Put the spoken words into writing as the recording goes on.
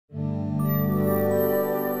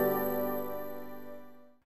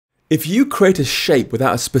If you create a shape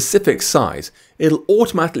without a specific size, it'll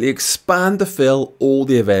automatically expand to fill all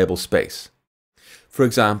the available space. For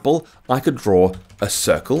example, I could draw a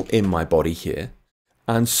circle in my body here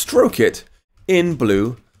and stroke it in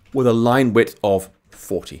blue with a line width of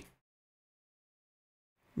 40.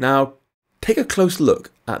 Now, take a close look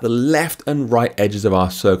at the left and right edges of our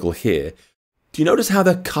circle here. Do you notice how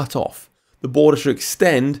they're cut off? The border should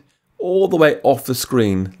extend all the way off the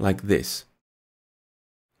screen like this.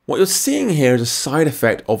 What you're seeing here is a side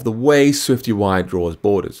effect of the way SwiftUI draws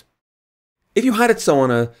borders. If you had it so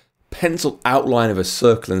on a pencil outline of a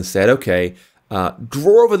circle and said, okay,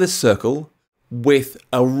 draw over this circle with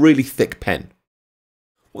a really thick pen.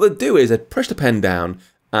 What they'd do is they'd push the pen down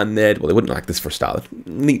and they wouldn't like this for a start,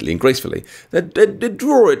 neatly and gracefully. They'd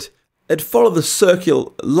draw it, they'd follow the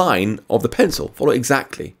circular line of the pencil, follow it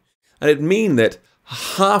exactly. And it'd mean that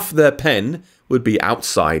half their pen would be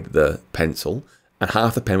outside the pencil and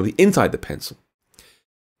half the pen would be inside the pencil.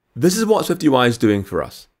 This is what SwiftUI is doing for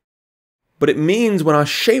us. But it means when our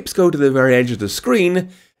shapes go to the very edge of the screen,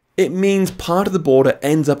 it means part of the border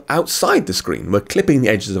ends up outside the screen. We're clipping the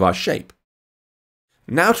edges of our shape.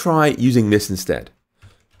 Now try using this instead.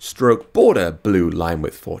 Stroke border blue line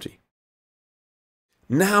width 40.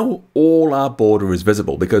 Now all our border is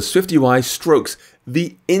visible because SwiftUI strokes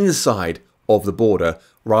the inside of the border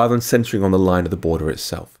rather than centering on the line of the border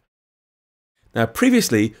itself. Now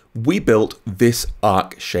previously we built this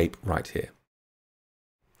arc shape right here.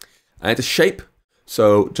 And it's a shape,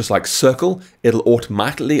 so just like circle, it'll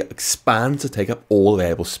automatically expand to take up all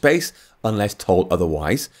available space unless told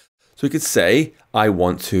otherwise. So we could say I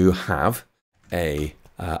want to have a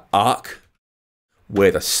arc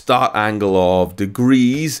with a start angle of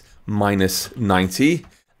degrees minus 90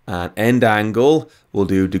 and end angle we'll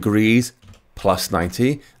do degrees plus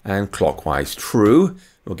 90 and clockwise true.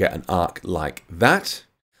 We'll get an arc like that.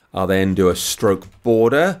 I'll then do a stroke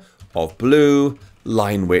border of blue,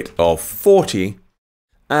 line width of 40.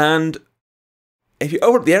 And if you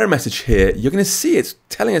open up the error message here, you're going to see it's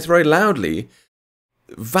telling us very loudly,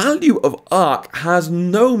 value of arc has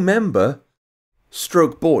no member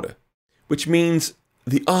stroke border, which means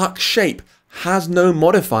the arc shape has no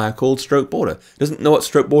modifier called stroke border. It doesn't know what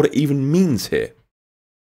stroke border even means here.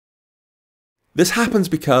 This happens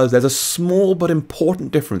because there's a small but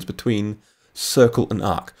important difference between circle and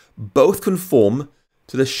arc. Both conform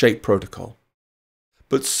to the shape protocol.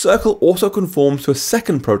 But circle also conforms to a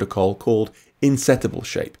second protocol called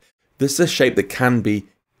InsettableShape. This is a shape that can be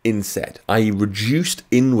inset, i.e. reduced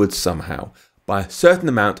inwards somehow by a certain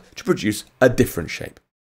amount to produce a different shape.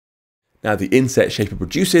 Now the inset shape it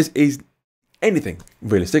produces is anything.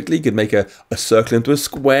 Realistically, you could make a circle into a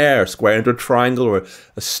square into a triangle, or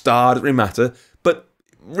a star, doesn't really matter. But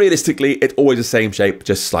realistically, it's always the same shape,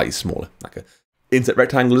 just slightly smaller. Like an inset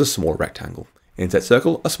rectangle is a smaller rectangle. Inset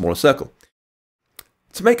circle, a smaller circle.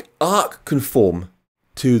 To make arc conform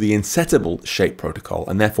to the InsettableShape protocol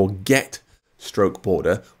and therefore get stroke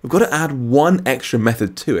border, we've got to add one extra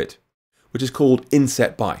method to it, which is called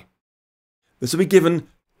InsetBy. This will be given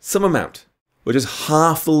some amount, which is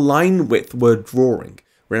half the line width we're drawing.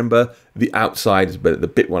 Remember, the outside is the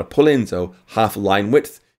bit we want to pull in, so half the line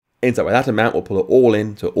width. Inside by that amount, we'll pull it all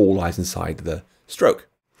in, so it all lies inside the stroke.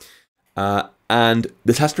 And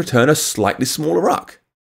this has to return a slightly smaller arc.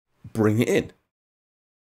 Bring it in.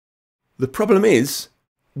 The problem is,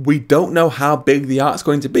 we don't know how big the arc's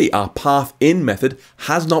going to be. Our path in method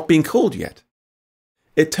has not been called yet.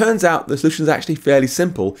 It turns out the solution is actually fairly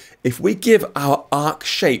simple. If we give our arc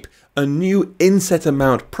shape a new inset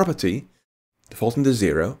amount property, defaulting to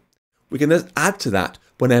 0, we can just add to that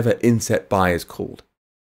whenever InsetBy is called.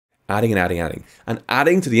 Adding and adding and adding. And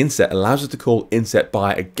adding to the inset allows us to call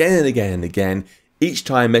InsetBy again and again and again, each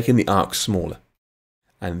time making the arc smaller.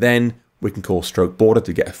 And then we can call stroke border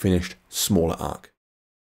to get a finished smaller arc.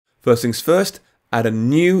 First things first, add a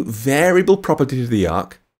new variable property to the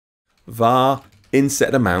arc. Var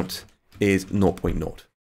inset amount is 0.0.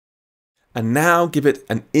 And now give it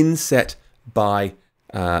an InsetBy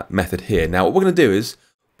method here. Now what we're going to do is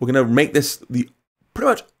we're going to make this pretty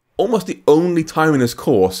much almost the only time in this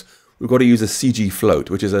course we've got to use a CG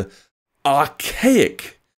float, which is an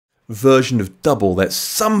archaic version of double that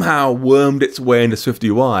somehow wormed its way into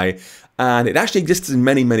SwiftUI. And it actually exists in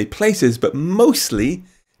many, many places, but mostly, in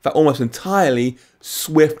fact almost entirely,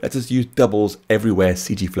 Swift lets us use doubles everywhere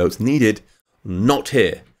CG float's needed. Not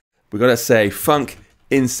here. We've got to say func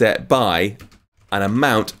InsetBy an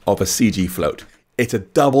amount of a CG float. It's a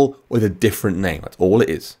double with a different name. That's all it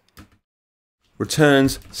is.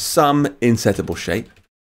 Returns some InsettableShape.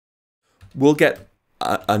 We'll get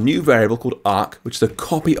a new variable called arc, which is a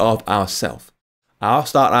copy of ourself. our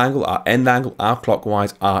start angle, our end angle, our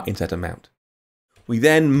clockwise, our inset amount. We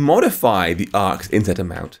then modify the arc's inset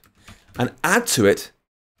amount and add to it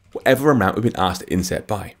whatever amount we've been asked to inset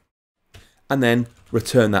by, and then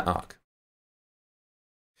return that arc.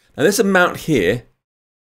 Now this amount here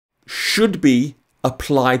should be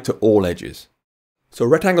applied to all edges. So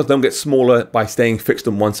rectangles don't get smaller by staying fixed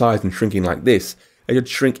on one side and shrinking like this. They should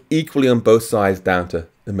shrink equally on both sides down to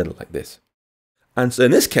the middle like this. And so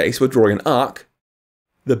in this case, we're drawing an arc.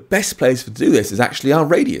 The best place to do this is actually our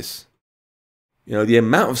radius. You know, the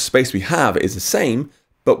amount of space we have is the same,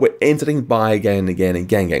 but we're insetting by again and again and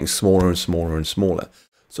again, getting smaller and smaller and smaller.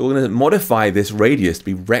 So we're going to modify this radius to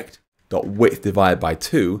be rect.width divided by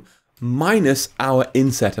 2 minus our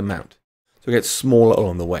inset amount. So it gets smaller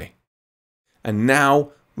along the way. And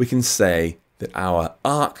now we can say that our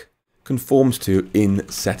arc conforms to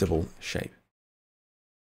InsettableShape.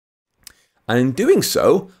 And in doing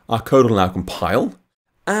so, our code will now compile,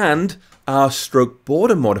 and our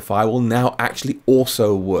strokeBorder modifier will now actually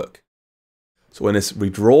also work. So when this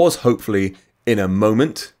redraws, hopefully in a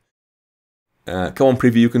moment, come on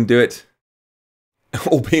preview, you can do it.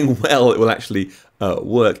 All being well, it will actually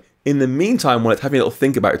work. In the meantime, while it's having a little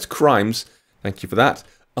think about its crimes, thank you for that,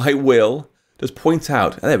 I will just point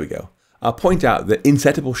out, there we go, I'll point out that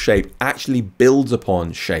InsettableShape actually builds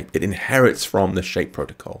upon shape. It inherits from the shape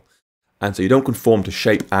protocol. And so you don't conform to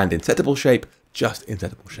shape and InsettableShape, just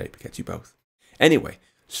InsettableShape gets you both. Anyway,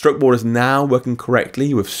 strokeBorder is now working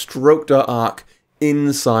correctly. We've stroked our arc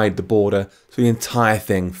inside the border, so the entire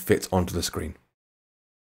thing fits onto the screen.